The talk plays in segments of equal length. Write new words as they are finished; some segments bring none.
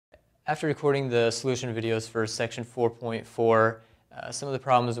After recording the solution videos for section 4.4, some of the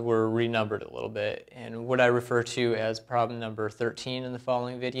problems were renumbered a little bit, and what I refer to as problem number 13 in the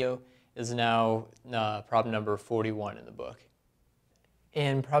following video is now problem number 41 in the book.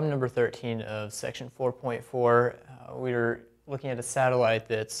 In problem number 13 of section 4.4, we were looking at a satellite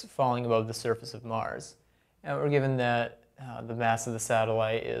that's falling above the surface of Mars. And we're given that the mass of the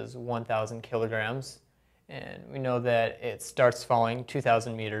satellite is 1,000 kilograms, and we know that it starts falling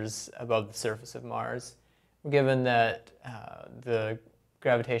 2,000 meters above the surface of Mars. We're given that the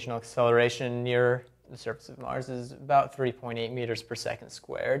gravitational acceleration near the surface of Mars is about 3.8 meters per second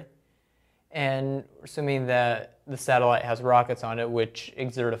squared. And we're assuming that the satellite has rockets on it which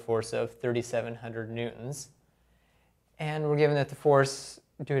exert a force of 3,700 newtons. And we're given that the force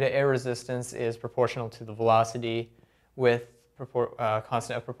due to air resistance is proportional to the velocity with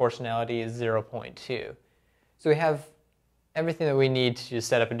constant of proportionality is 0.2. So we have everything that we need to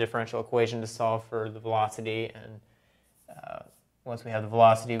set up a differential equation to solve for the velocity, and once we have the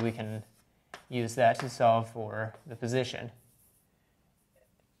velocity, we can use that to solve for the position.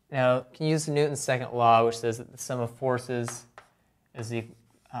 Now, you can use Newton's second law, which says that the sum of forces is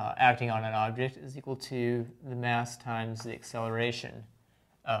acting on an object is equal to the mass times the acceleration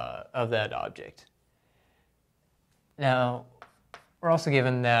of that object. Now, we're also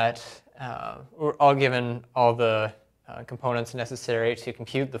given that we're all given all the components necessary to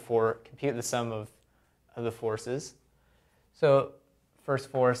compute the sum of the forces. So,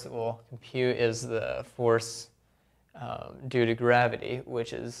 first force that we'll compute is the force due to gravity,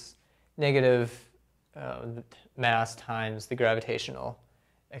 which is negative mass times the gravitational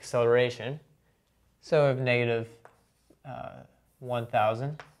acceleration. So, we have negative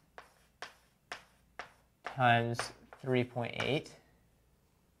 1,000 times 3.8.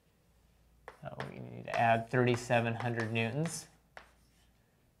 We need to add 3,700 newtons.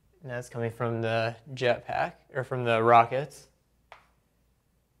 And that's coming from the jetpack, or from the rockets.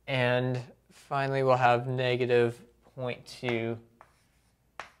 And finally, we'll have negative 0.2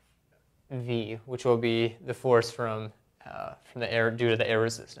 V, which will be the force from the air due to the air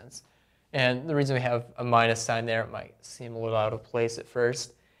resistance. And the reason we have a minus sign there, it might seem a little out of place at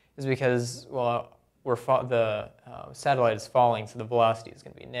first, is because, well, the satellite is falling, so the velocity is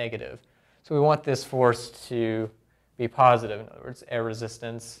going to be negative. So we want this force to be positive. In other words, air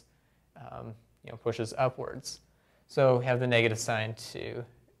resistance pushes upwards. So we have the negative sign to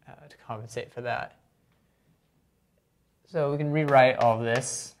compensate for that. So we can rewrite all of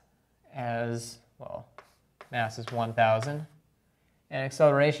this as, well, mass is 1,000, and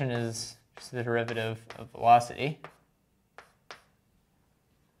acceleration is just the derivative of velocity.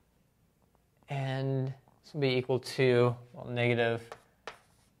 And this will be equal to, well, negative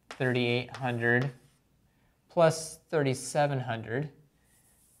 3,800 plus 3,700.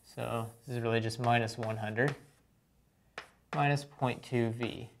 So this is really just minus 100 minus 0.2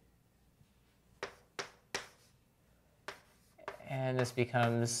 V. And this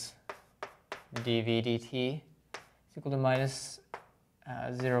becomes dV dt is equal to minus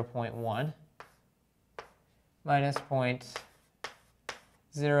 0.1 minus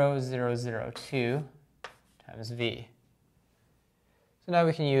 0.0002 times V. So now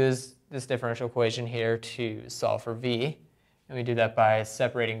we can use this differential equation here to solve for V, and we do that by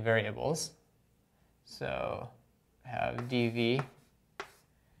separating variables. So we have dV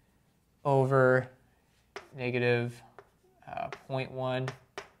over negative 0.1,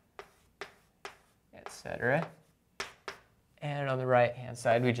 etc. And on the right-hand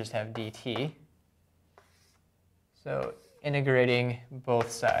side, we just have dt. So integrating both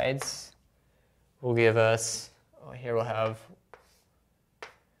sides will give us, well, here we'll have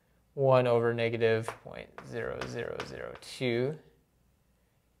 1 over negative 0.0002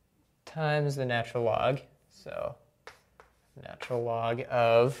 times the natural log. So natural log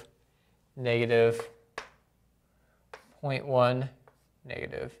of negative 0.1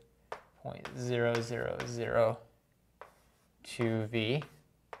 negative 0.0002 V.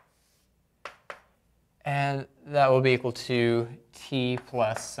 And that will be equal to t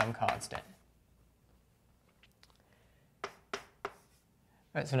plus some constant.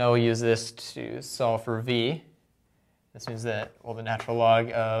 All right, so now we'll use this to solve for V. This means that, well, the natural log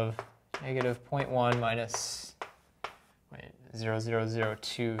of negative 0.1 minus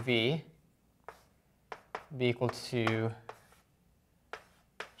 0.0002 V be equal to,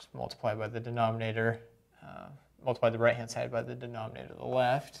 just multiply by the denominator, multiply the right-hand side by the denominator to the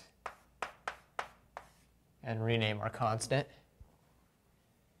left, and rename our constant.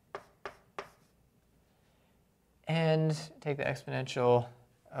 And take the exponential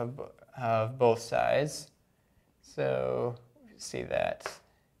of both sides. So see that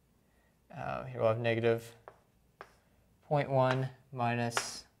Here we'll have negative 0.1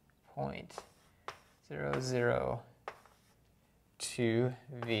 minus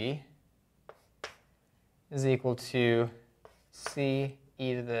 0.002v is equal to c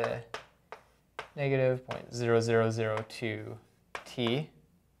e to the negative 0.0002t.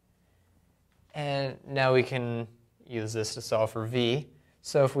 And now we can use this to solve for v.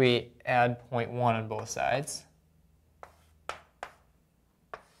 So if we add 0.1 on both sides,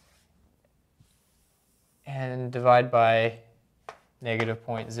 and divide by negative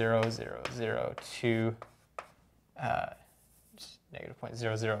 0.0002, negative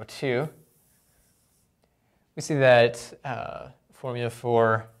 0.002, we see that formula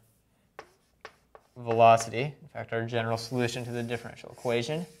for velocity, in fact our general solution to the differential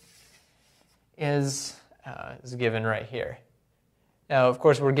equation, is given right here. Now, of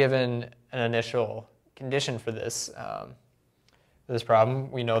course, we're given an initial condition for this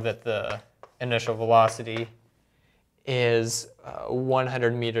problem. We know that the initial velocity is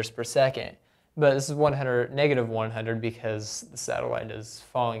 100 meters per second, but this is negative 100 because the satellite is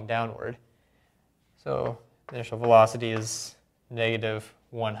falling downward. So the initial velocity is negative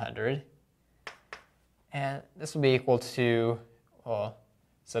 100, and this will be equal to, well,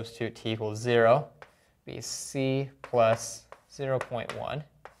 substitute t equals 0, be c plus 0.1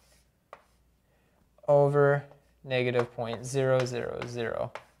 over negative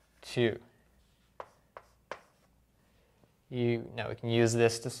 0.0002. Now we can use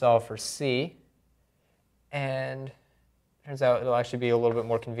this to solve for c, and it turns out it'll actually be a little bit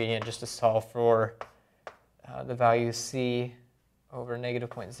more convenient just to solve for the value c over negative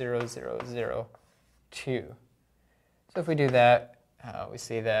 0.0002. So if we do that, we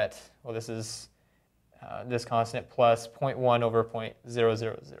see that, well, this is this constant plus 0.1 over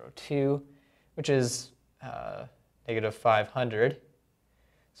 0.0002, which is negative 500.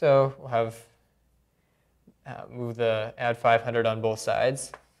 So we'll have add 500 on both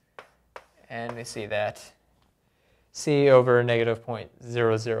sides, and we see that c over negative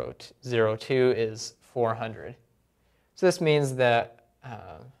 0.0002 is 400. So this means that we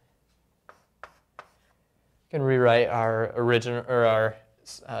can rewrite our original or our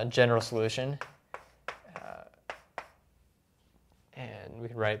general solution, and we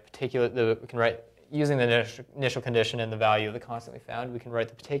can write using the initial condition and the value of the constant we found. We can write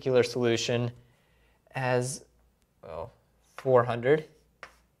the particular solution as, well, 400.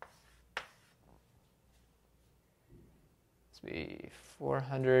 This will be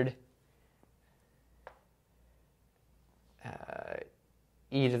 400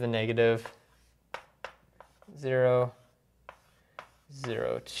 e to the negative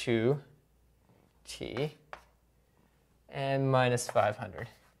 0.002t and minus 500.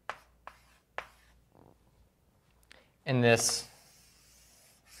 And this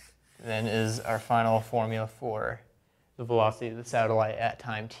then is our final formula for the velocity of the satellite at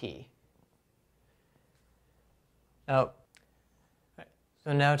time t. So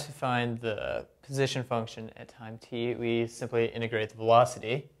now to find the position function at time t, we simply integrate the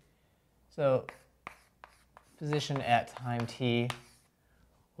velocity. So position at time t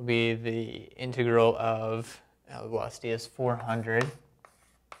will be the integral of, the velocity is 400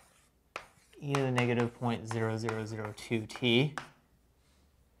 e to the negative 0.0002t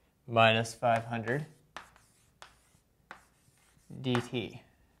minus 500 dt.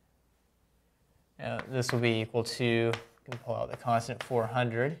 Now this will be equal to, you can pull out the constant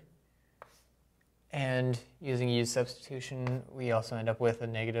 400, and using u substitution, we also end up with a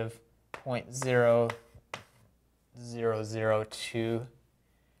negative 0.0002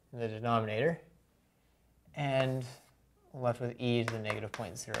 in the denominator, and left with e to the negative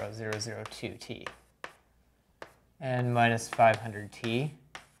 0.0002t, and minus 500t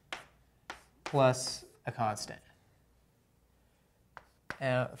plus a constant.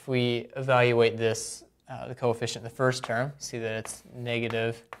 Now, if we evaluate this, the coefficient in the first term, see that it's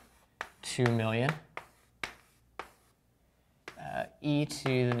negative 2 million. E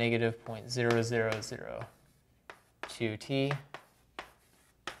to the negative 0.0002t.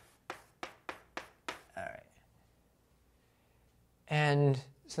 All right. And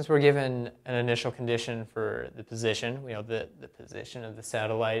since we're given an initial condition for the position, we know that the position of the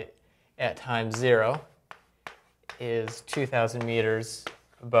satellite at time 0 is 2,000 meters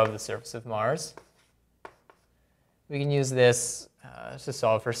above the surface of Mars. We can use this to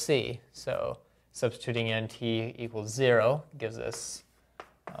solve for c. So substituting in t equals 0 gives us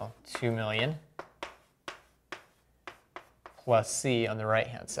 2 million plus c on the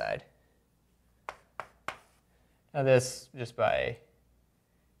right-hand side. Now this, just by,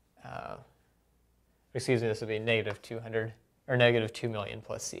 this would be negative 200, or negative 2 million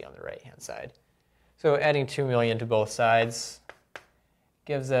plus c on the right-hand side. So adding 2 million to both sides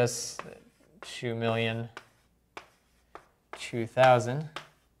gives us 2,000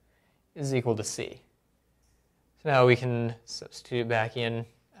 is equal to c. So now we can substitute back in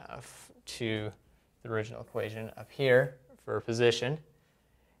to the original equation up here for position.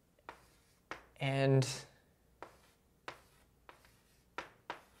 And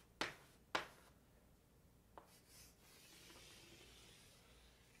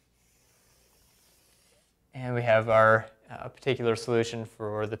we have our particular solution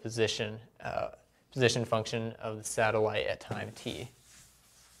for the position function of the satellite at time t.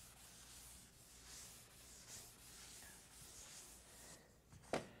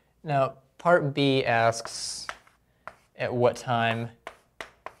 Now, part B asks, at what time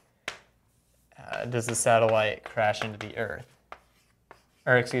does the satellite crash into the Earth?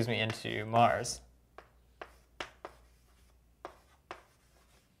 Or, excuse me, into Mars.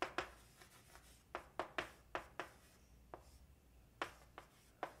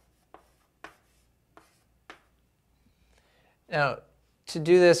 Now, to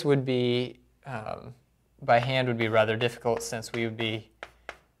do this would be, by hand would be rather difficult, since we would be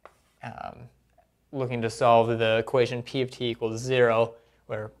looking to solve the equation P of t equals 0,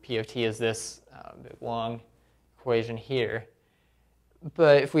 where P of t is this big long equation here.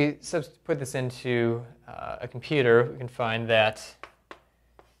 But if we put this into a computer, we can find that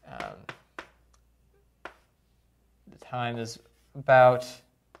the time is about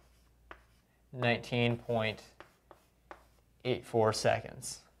 19.84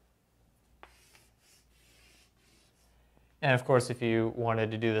 seconds. And of course, if you wanted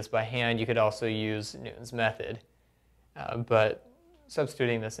to do this by hand, you could also use Newton's method. But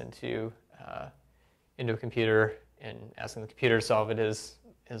substituting this into a computer and asking the computer to solve it is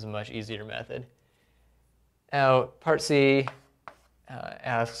a much easier method. Now, part C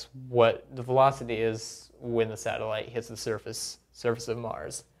asks what the velocity is when the satellite hits the surface of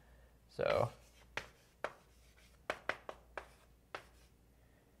Mars. So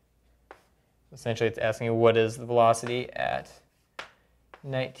essentially, it's asking what is the velocity at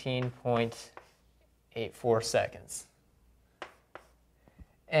 19.84 seconds.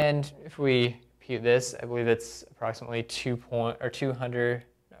 And if we compute this, I believe it's approximately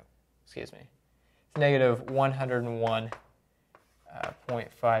negative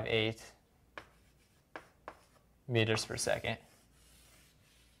 101.58 meters per second.